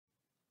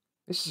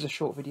This is a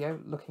short video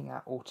looking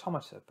at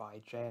Automata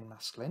by John Nevil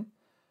Maskelyne,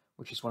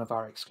 which is one of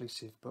our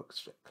exclusive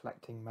books at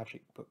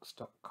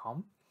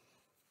collectingmagicbooks.com.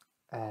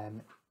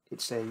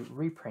 It's a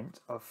reprint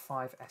of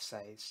 5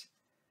 essays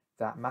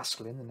that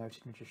Maskelyne, the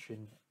noted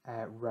magician,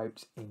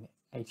 wrote in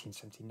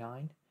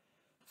 1879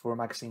 for a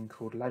magazine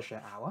called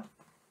Leisure Hour.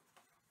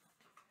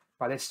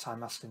 By this time,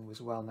 Maskelyne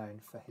was well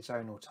known for his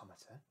own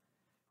automata,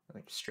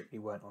 which strictly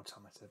weren't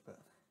automata, but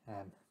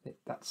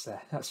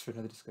that's for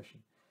another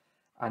discussion.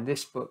 And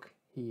this book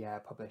he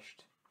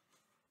published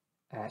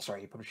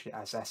it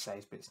as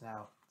essays, but it's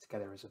now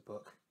together as a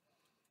book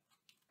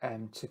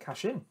to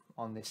cash in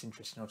on this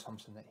interesting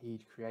automaton that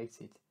he'd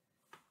created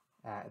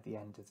at the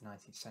end of the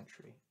 19th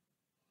century.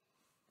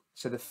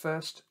 So the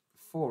first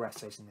 4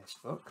 essays in this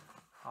book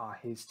are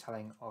his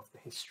telling of the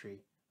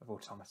history of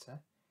automata,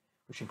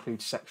 which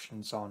includes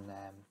sections on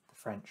the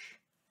French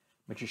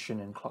magician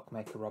and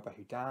clockmaker Robert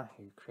Houdin,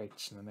 who created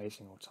some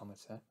amazing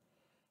automata,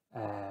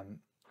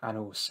 and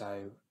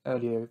also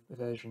earlier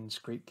versions,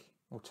 Greek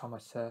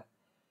automata,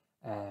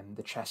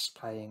 the chess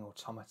playing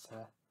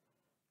automata,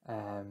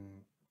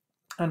 and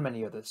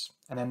many others.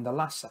 And then the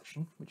last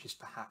section, which is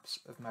perhaps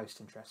of most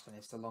interest and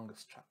is the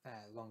longest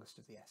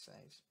of the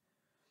essays,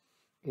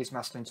 is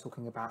Maskelyne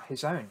talking about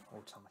his own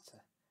automata,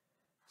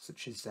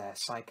 such as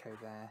Psycho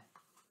there,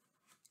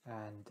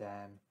 and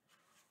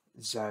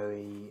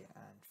Zoe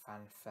and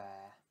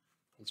Fanfare,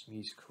 his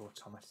musical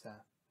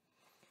automata.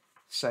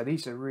 So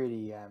these are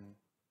really,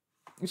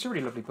 it's a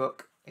really lovely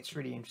book. It's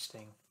really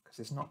interesting because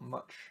there's not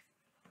much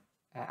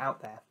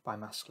out there by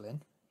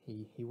Maskelyne.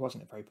 He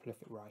wasn't a very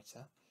prolific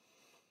writer.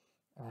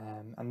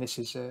 And this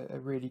is a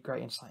really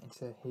great insight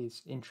into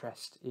his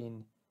interest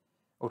in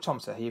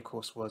automata. He, of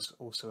course, was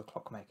also a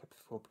clockmaker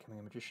before becoming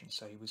a magician,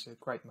 so he was a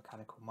great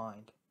mechanical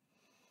mind.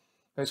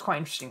 But it's quite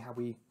interesting how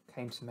we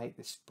came to make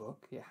this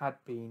book. It had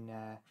been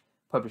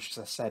published,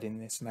 as I said, in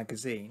this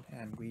magazine,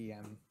 and we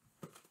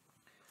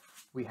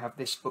have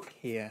this book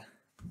here,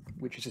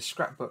 which is a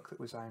scrapbook that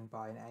was owned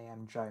by an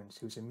A.M. Jones,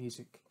 who was a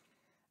music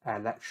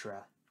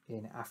lecturer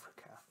in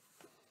Africa,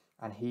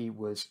 and he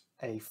was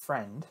a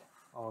friend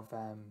of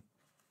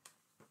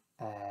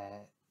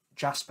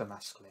Jasper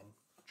Maskelyne,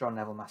 John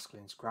Nevil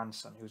Maskelyne's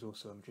grandson, who was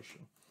also a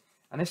magician.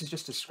 And this is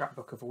just a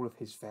scrapbook of all of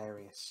his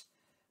various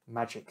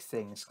magic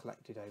things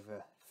collected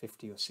over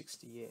 50 or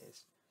 60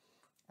 years.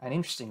 And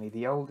interestingly,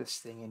 the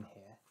oldest thing in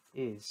here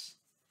is,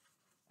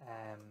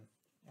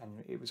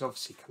 and it was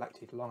obviously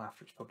collected long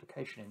after its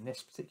publication in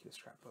this particular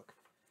scrapbook,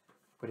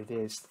 but it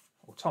is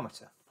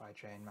Automata by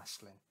John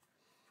Maskelyne.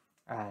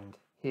 And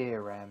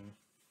here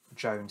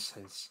Jones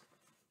has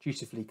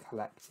dutifully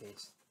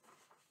collected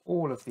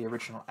all of the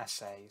original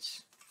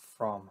essays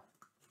from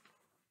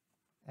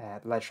the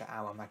Leisure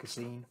Hour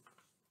magazine,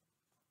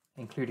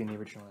 including the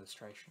original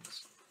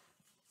illustrations.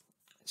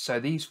 So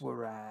these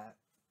were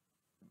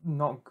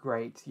not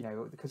great,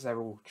 because they're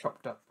all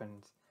chopped up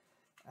and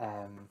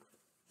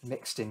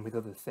mixed in with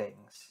other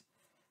things.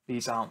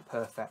 These aren't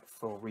perfect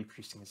for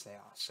reproducing as they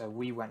are. So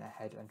we went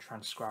ahead and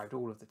transcribed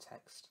all of the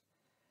text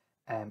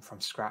from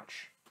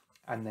scratch,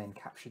 and then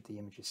captured the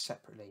images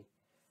separately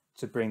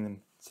to bring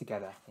them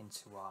together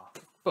into our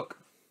book.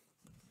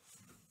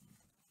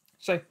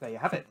 So there you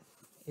have it.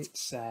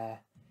 It's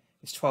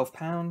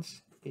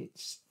 £12.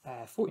 It's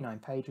 49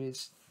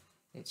 pages.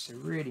 It's a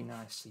really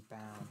nicely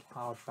bound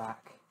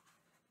hardback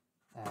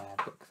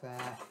book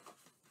there,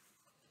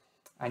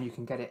 and you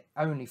can get it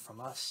only from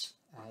us.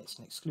 It's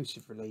an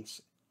exclusive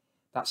release.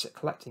 That's at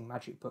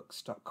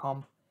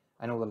collectingmagicbooks.com,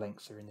 and all the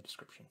links are in the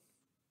description.